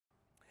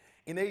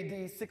In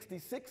AD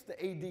 66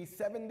 to AD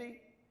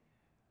 70,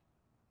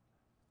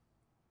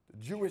 the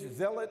Jewish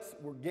zealots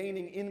were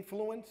gaining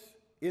influence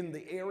in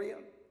the area,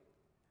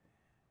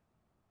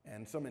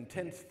 and some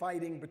intense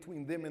fighting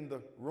between them and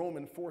the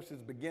Roman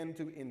forces began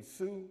to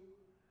ensue.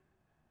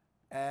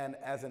 And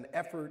as an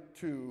effort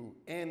to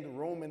end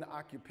Roman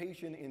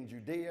occupation in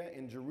Judea,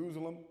 in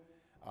Jerusalem,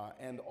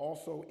 and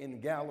also in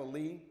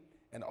Galilee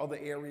and other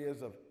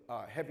areas of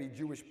heavy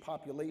Jewish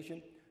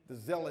population, the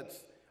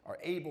zealots are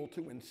able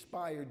to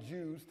inspire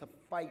Jews to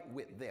fight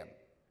with them.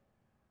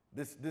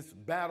 This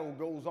battle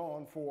goes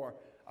on for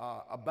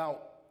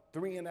about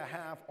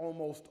 3.5,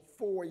 almost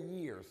 4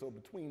 years, so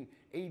between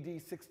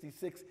AD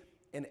 66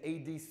 and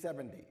AD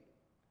 70.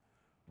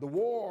 The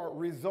war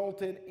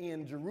resulted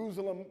in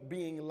Jerusalem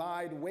being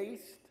laid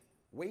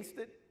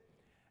wasted,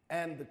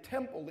 and the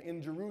temple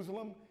in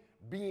Jerusalem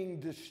being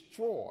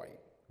destroyed,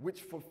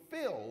 which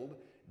fulfilled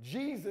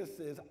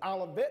Jesus'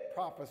 Olivet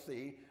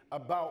prophecy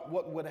about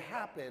what would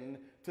happen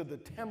to the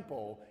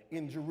temple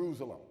in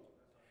Jerusalem.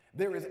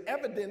 There is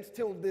evidence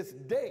till this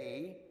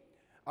day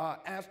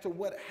as to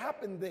what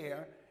happened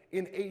there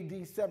in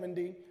AD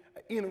 70.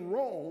 In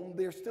Rome,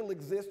 there still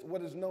exists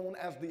what is known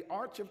as the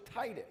Arch of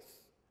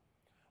Titus,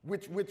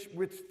 which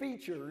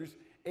features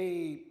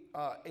a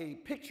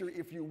picture,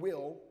 if you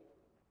will,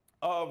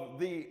 of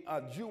the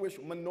Jewish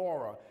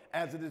menorah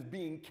as it is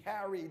being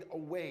carried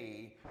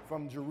away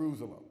from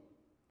Jerusalem.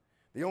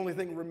 The only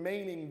thing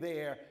remaining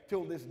there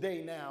till this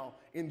day now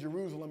in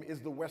Jerusalem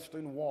is the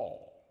Western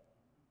Wall.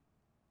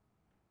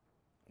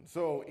 And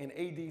so in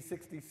AD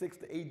 66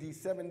 to AD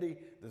 70,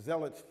 the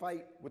Zealots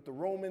fight with the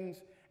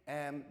Romans,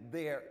 and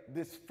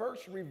this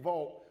first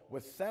revolt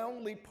was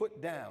soundly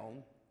put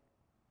down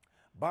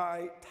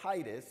by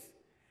Titus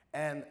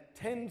and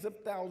tens of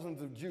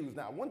thousands of Jews.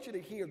 Now, I want you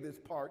to hear this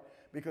part,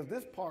 because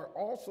this part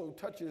also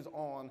touches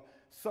on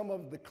some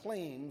of the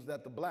claims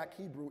that the black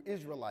Hebrew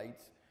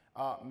Israelites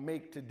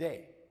make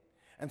today.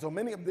 And so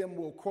many of them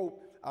will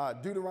quote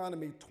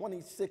Deuteronomy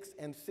 26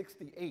 and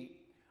 68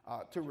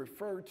 to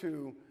refer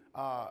to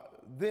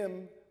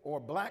them, or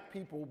black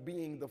people,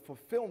 being the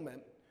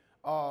fulfillment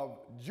of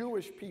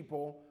Jewish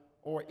people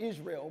or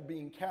Israel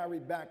being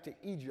carried back to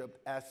Egypt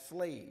as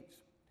slaves.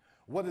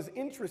 What is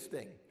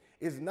interesting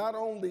is not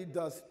only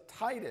does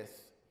Titus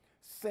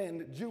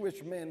send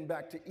Jewish men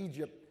back to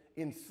Egypt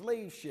in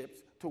slave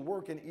ships to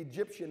work in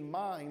Egyptian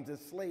mines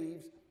as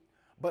slaves,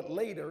 but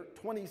later,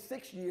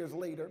 26 years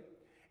later,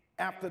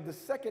 after the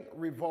second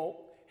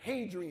revolt,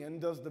 Hadrian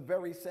does the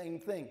very same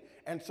thing.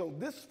 And so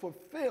this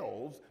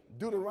fulfills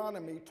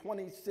Deuteronomy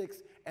 26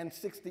 and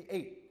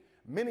 68.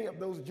 Many of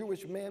those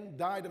Jewish men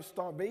died of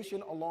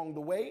starvation along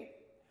the way.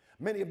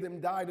 Many of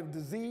them died of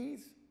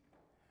disease.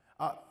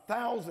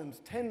 Thousands,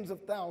 tens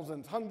of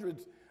thousands,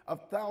 hundreds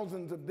of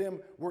thousands of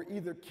them were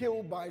either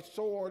killed by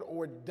sword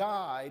or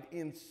died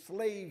in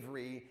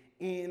slavery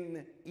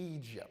in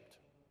Egypt.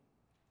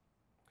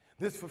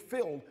 This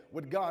fulfilled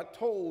what God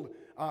told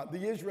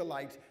the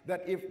Israelites,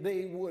 that if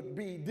they would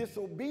be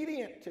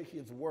disobedient to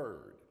his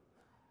word,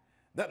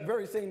 that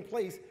very same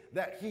place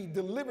that he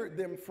delivered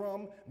them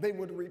from, they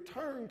would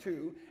return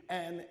to,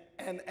 and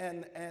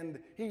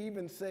he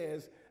even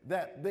says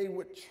that they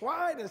would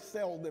try to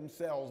sell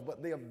themselves,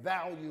 but their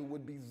value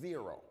would be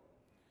zero.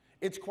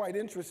 It's quite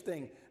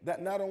interesting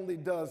that not only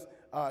does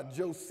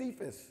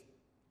Josephus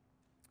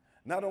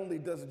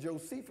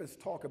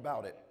talk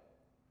about it,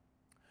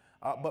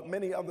 but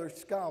many other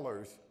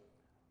scholars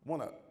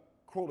want to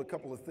quote a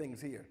couple of things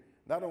here.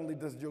 Not only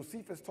does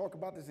Josephus talk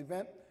about this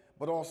event,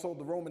 but also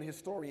the Roman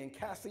historian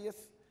Cassius,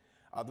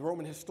 the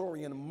Roman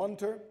historian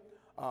Munter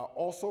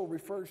also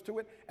refers to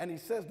it. And he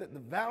says that the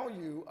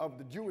value of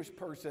the Jewish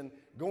person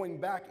going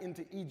back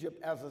into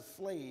Egypt as a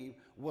slave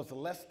was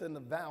less than the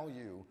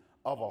value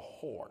of a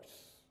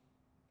horse.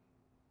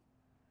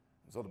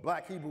 So the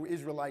black Hebrew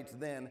Israelites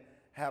then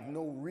have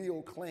no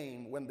real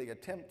claim when they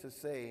attempt to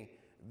say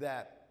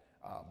that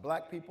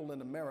black people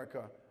in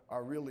America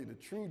are really the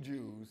true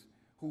Jews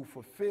who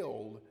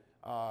fulfilled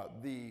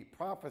the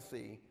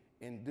prophecy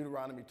in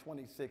Deuteronomy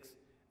 26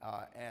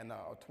 and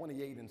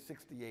 28 and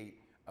 68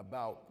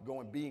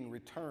 about being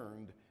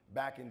returned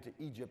back into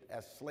Egypt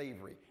as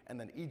slavery. And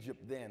then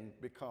Egypt then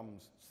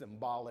becomes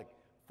symbolic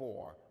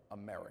for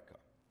America.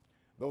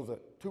 Those are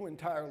two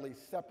entirely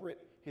separate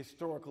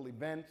historical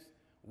events.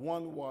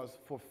 One was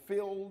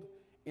fulfilled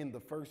in the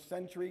first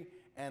century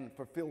and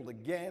fulfilled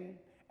again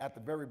at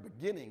the very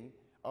beginning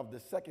of the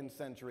second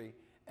century.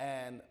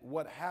 And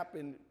what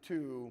happened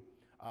to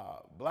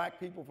black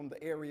people from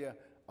the area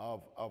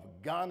of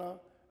Ghana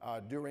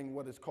during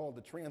what is called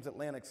the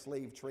transatlantic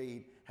slave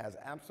trade has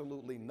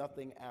absolutely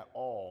nothing at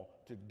all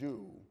to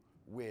do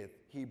with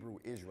Hebrew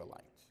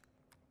Israelites.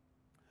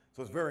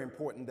 So it's very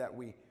important that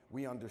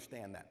we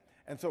understand that.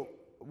 And so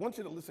I want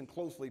you to listen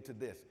closely to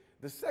this.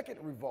 The second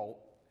revolt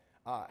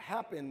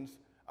happens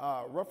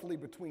roughly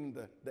between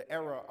the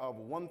era of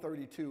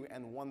 132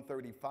 and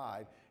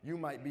 135. You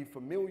might be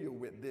familiar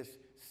with this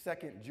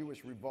second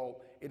Jewish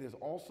revolt. It is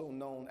also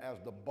known as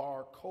the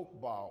Bar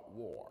Kokhba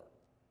War.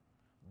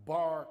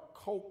 Bar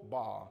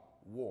Kokhba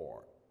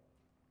War.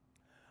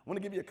 I want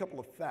to give you a couple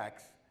of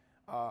facts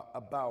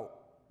about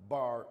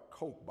Bar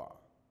Kokhba.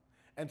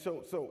 And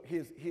so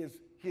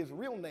his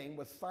real name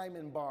was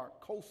Simon Bar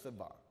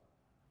Kokhba.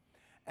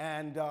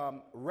 And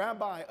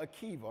Rabbi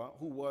Akiva,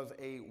 who was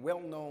a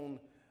well-known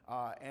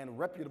and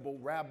reputable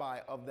rabbi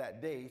of that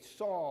day,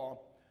 saw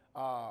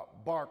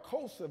Bar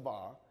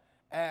Kokhba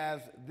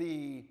as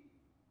the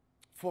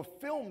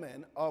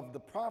fulfillment of the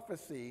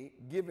prophecy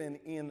given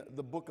in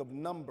the book of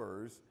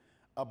Numbers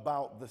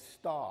about the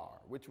star,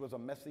 which was a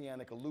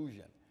messianic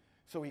allusion.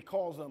 So he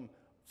calls him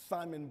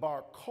Simon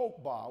Bar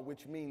Kokhba,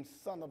 which means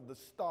son of the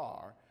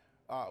star,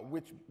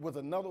 which was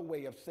another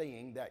way of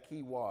saying that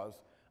he was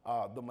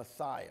the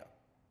Messiah.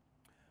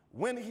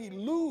 When he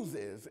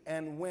loses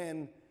and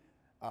when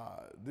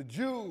the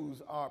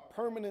Jews are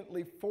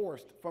permanently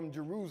forced from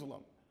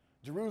Jerusalem,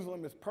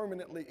 Jerusalem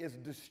is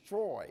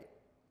destroyed,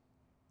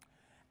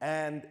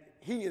 and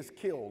he is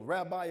killed.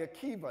 Rabbi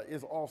Akiva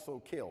is also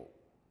killed.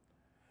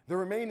 The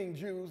remaining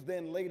Jews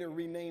then later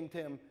renamed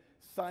him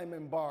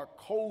Simon Bar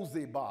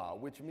Kokhba,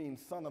 which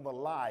means son of a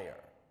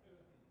liar,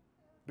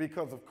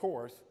 because of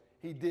course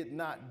he did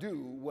not do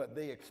what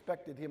they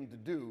expected him to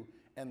do,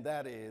 and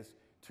that is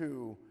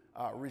to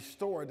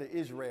restore to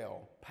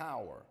Israel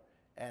power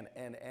and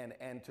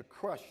to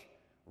crush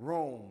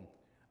Rome,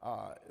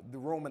 the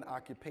Roman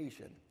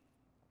occupation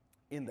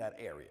in that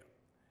area.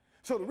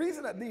 So the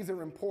reason that these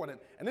are important,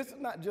 and this is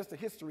not just a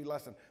history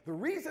lesson, the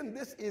reason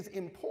this is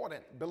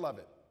important,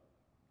 beloved,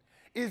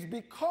 is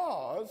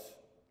because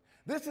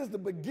this is the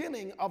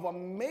beginning of a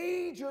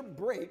major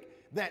break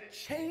that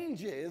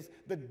changes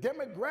the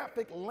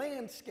demographic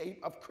landscape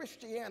of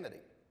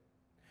Christianity.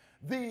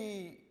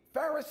 The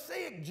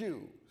Pharisaic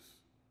Jews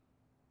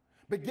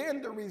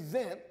began to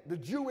resent the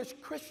Jewish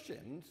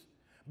Christians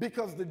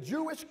because the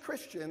Jewish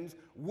Christians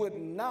would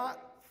not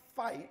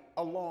fight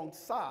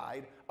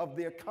alongside of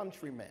their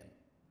countrymen.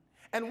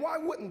 And why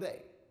wouldn't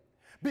they?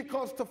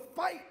 Because to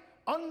fight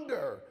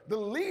under the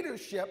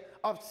leadership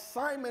of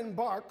Simon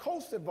Bar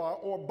Kokhba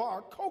or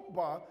Bar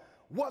Kokhba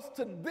was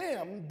to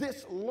them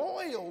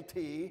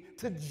disloyalty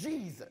to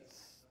Jesus.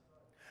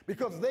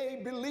 Because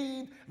they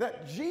believed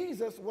that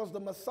Jesus was the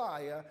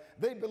Messiah,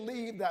 they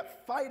believed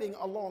that fighting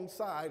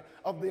alongside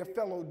of their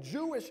fellow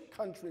Jewish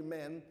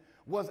countrymen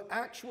was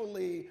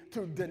actually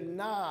to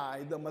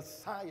deny the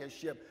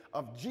messiahship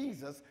of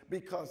Jesus,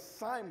 because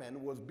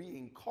Simon was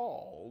being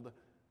called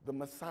the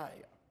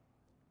Messiah.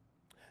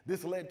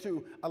 This led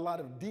to a lot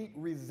of deep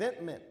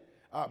resentment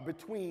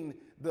between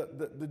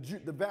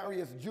the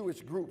various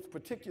Jewish groups,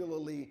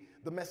 particularly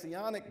the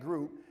Messianic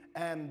group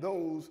and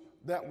those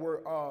that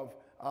were of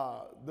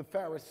the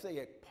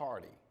Pharisaic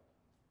party.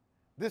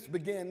 This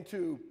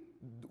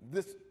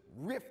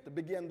rift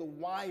began to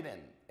widen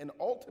and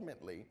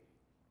ultimately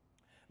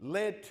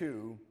led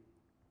to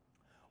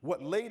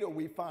what later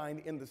we find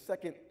in the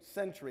 2nd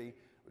century,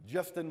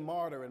 Justin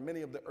Martyr and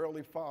many of the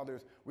early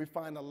fathers, we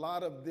find a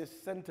lot of this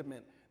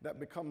sentiment that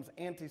becomes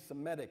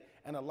anti-Semitic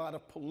and a lot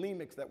of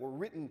polemics that were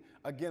written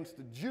against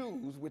the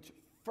Jews, which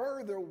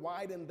further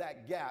widened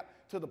that gap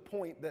to the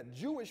point that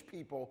Jewish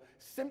people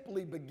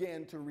simply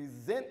began to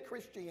resent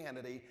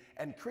Christianity,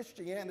 and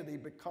Christianity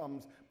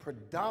becomes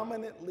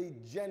predominantly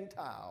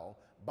Gentile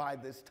by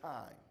this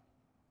time.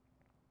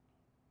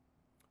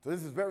 So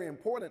this is very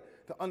important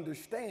to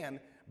understand,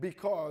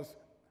 because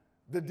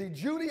the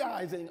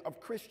de-Judaizing of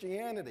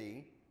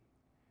Christianity,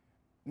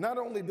 not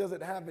only does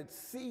it have its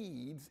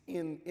seeds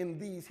in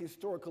these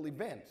historical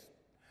events,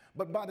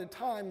 but by the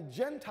time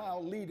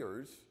Gentile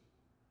leaders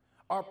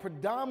are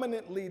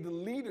predominantly the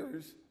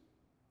leaders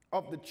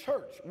of the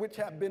church, which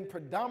have been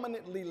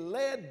predominantly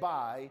led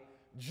by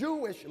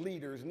Jewish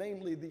leaders,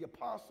 namely the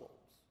apostles.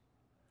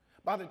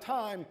 By the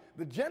time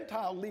the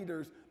Gentile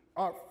leaders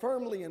are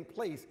firmly in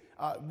place,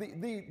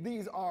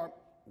 these are,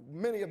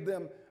 many of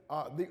them,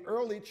 the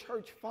early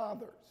church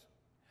fathers.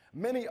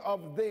 Many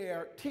of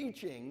their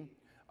teaching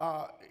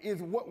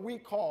is what we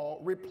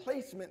call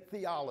replacement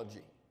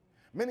theology.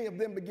 Many of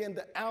them begin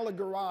to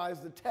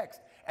allegorize the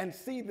text and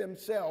see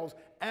themselves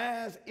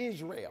as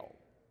Israel.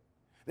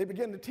 They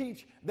begin to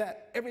teach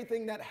that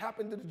everything that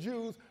happened to the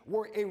Jews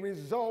were a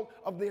result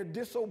of their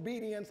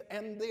disobedience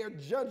and their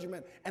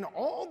judgment. And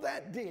all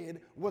that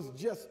did was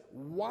just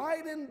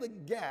widen the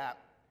gap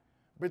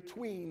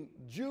between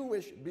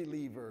Jewish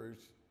believers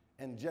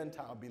and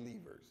Gentile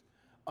believers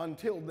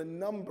until the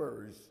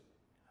numbers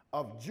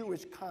of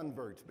Jewish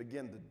converts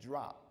began to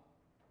drop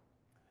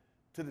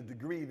to the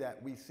degree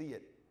that we see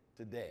it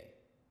today.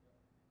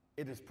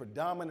 It is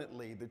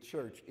predominantly, the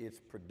church is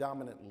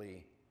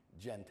predominantly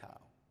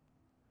Gentile.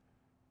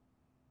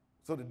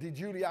 So the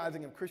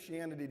de-Judaizing of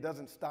Christianity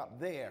doesn't stop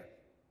there.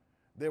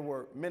 There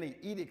were many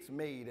edicts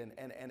made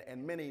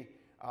and many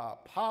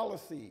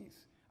policies.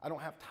 I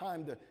don't have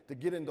time to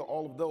get into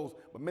all of those,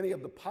 but many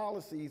of the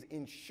policies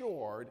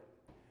ensured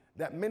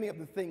that many of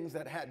the things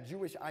that had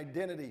Jewish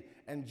identity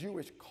and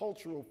Jewish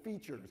cultural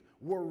features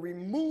were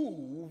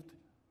removed,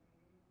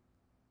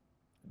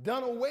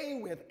 done away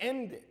with,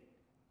 ended.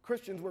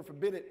 Christians were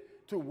forbidden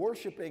to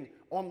worshiping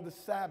on the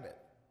Sabbath.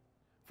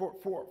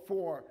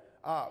 For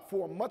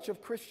for much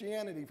of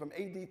Christianity from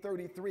AD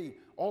 33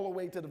 all the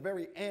way to the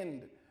very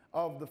end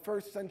of the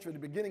first century, the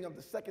beginning of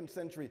the second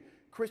century,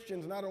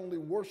 Christians not only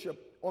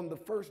worship on the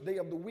first day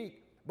of the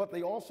week, but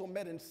they also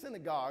met in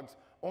synagogues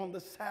on the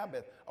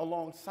Sabbath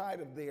alongside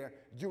of their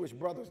Jewish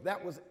brothers.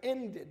 That was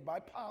ended by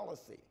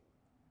policy.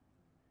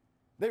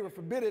 They were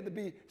forbidden to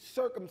be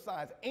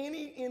circumcised.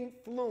 Any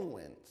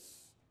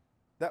influence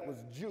that was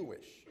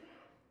Jewish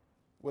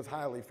was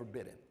highly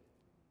forbidden.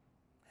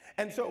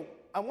 And so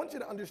I want you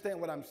to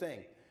understand what I'm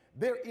saying.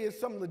 There is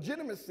some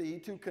legitimacy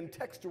to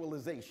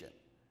contextualization.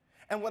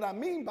 And what I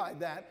mean by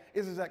that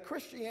is that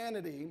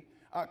Christianity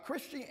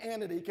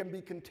can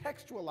be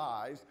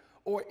contextualized,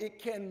 or it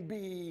can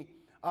be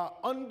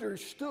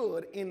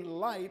understood in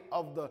light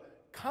of the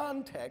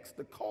context,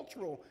 the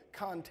cultural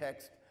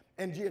context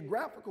and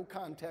geographical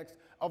context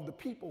of the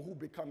people who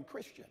become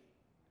Christian,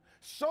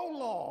 so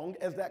long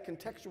as that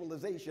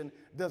contextualization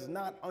does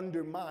not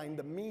undermine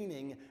the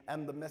meaning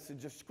and the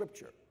message of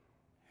Scripture.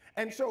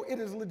 And so it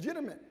is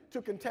legitimate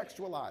to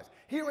contextualize.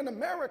 Here in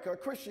America,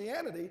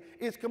 Christianity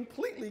is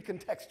completely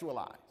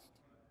contextualized.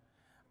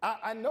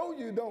 I know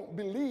you don't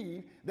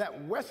believe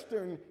that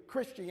Western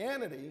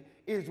Christianity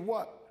is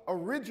what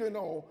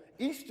original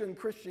Eastern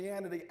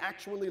Christianity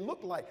actually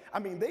looked like. I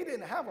mean, they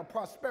didn't have a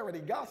prosperity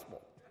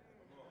gospel.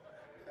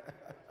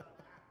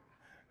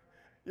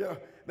 You know,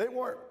 they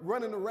weren't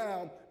running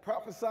around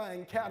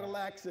prophesying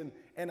Cadillacs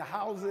and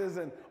houses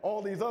and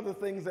all these other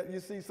things that you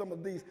see some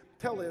of these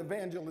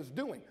televangelists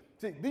doing.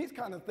 See, these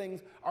kind of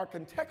things are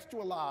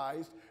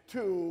contextualized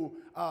to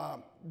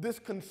this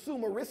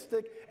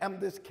consumeristic and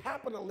this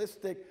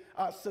capitalistic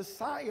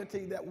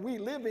society that we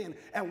live in,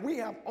 and we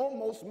have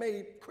almost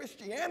made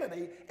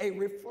Christianity a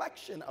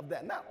reflection of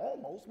that. Not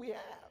almost, we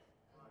have.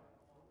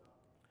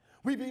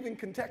 We've even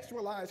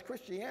contextualized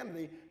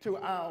Christianity to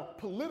our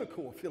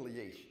political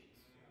affiliations.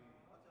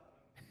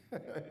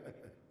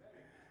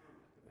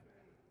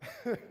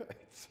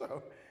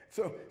 So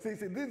see,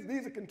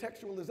 these are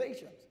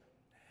contextualizations.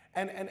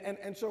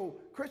 And so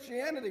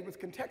Christianity was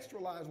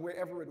contextualized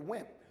wherever it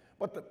went.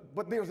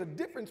 But there's a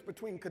difference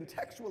between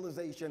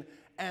contextualization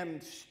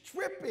and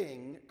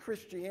stripping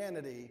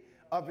Christianity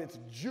of its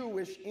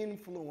Jewish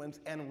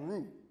influence and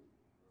root.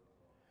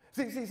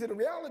 See, the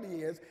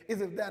reality is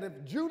that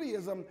if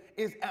Judaism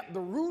is at the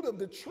root of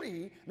the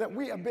tree that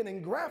we have been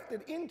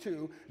engrafted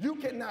into, you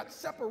cannot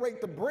separate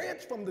the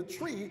branch from the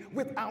tree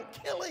without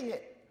killing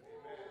it.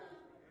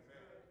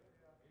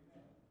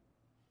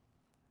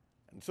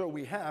 And so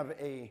we have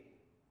a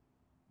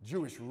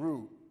Jewish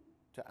root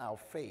to our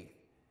faith.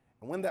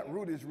 And when that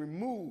root is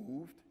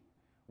removed,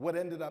 what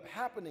ended up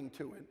happening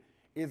to it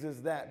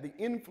is that the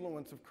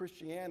influence of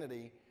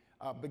Christianity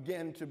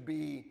began to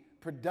be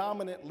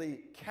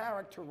predominantly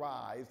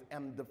characterized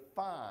and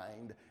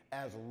defined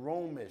as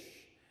Romish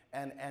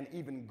and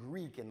even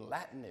Greek and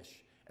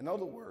Latinish. In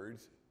other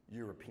words,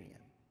 European.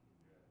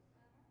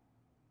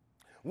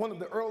 One of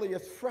the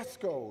earliest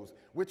frescoes,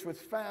 which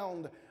was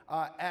found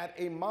at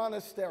a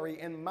monastery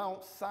in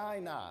Mount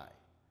Sinai,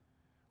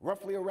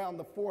 roughly around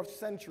the 4th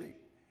century,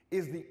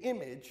 is the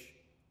image,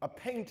 a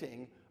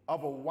painting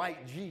of a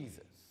white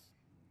Jesus.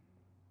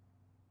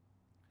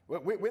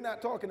 We're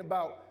not talking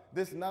about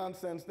this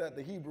nonsense that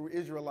the Hebrew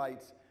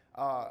Israelites,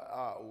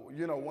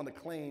 want to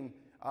claim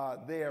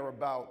there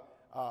about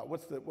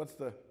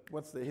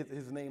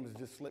his name has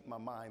just slipped my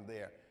mind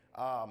there.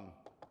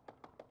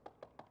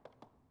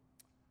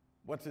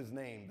 What's his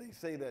name? They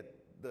say that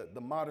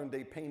the modern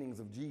day paintings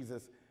of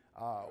Jesus,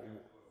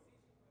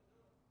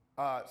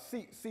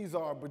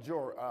 Caesar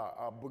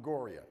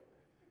Borgia.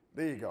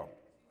 There you go.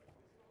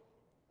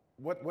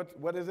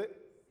 What is it?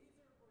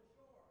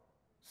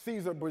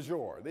 Caesar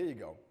Borgia. There you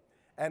go.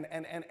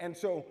 And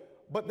so,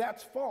 but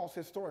that's false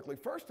historically.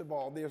 First of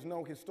all, there's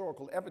no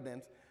historical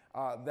evidence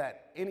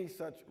that any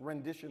such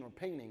rendition or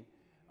painting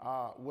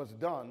was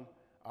done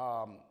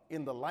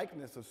in the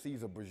likeness of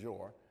Caesar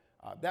Borgia.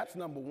 That's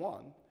number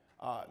one.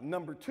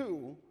 Number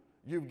two,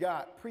 you've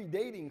got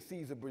predating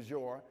Caesar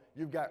Borgia,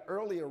 you've got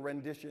earlier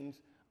renditions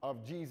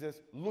of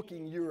Jesus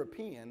looking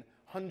European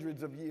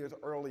hundreds of years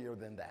earlier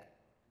than that.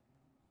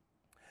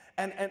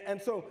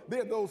 And so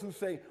there are those who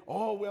say,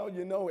 oh, well,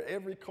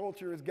 every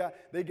culture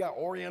they got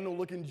Oriental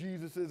looking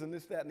Jesuses and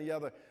this, that, and the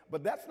other.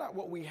 But that's not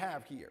what we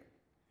have here.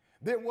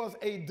 There was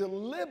a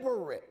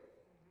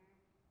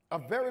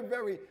very,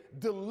 very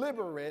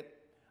deliberate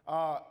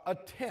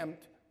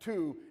attempt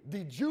to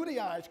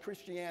de-Judaize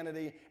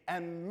Christianity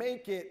and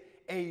make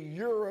it a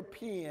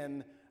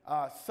European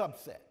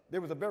subset. There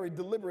was a very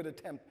deliberate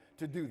attempt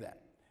to do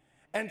that.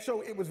 And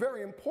so it was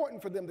very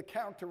important for them to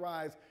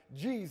characterize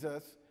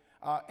Jesus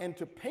and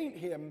to paint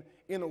him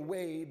in a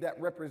way that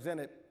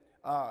represented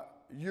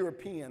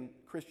European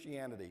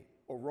Christianity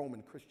or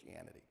Roman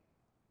Christianity.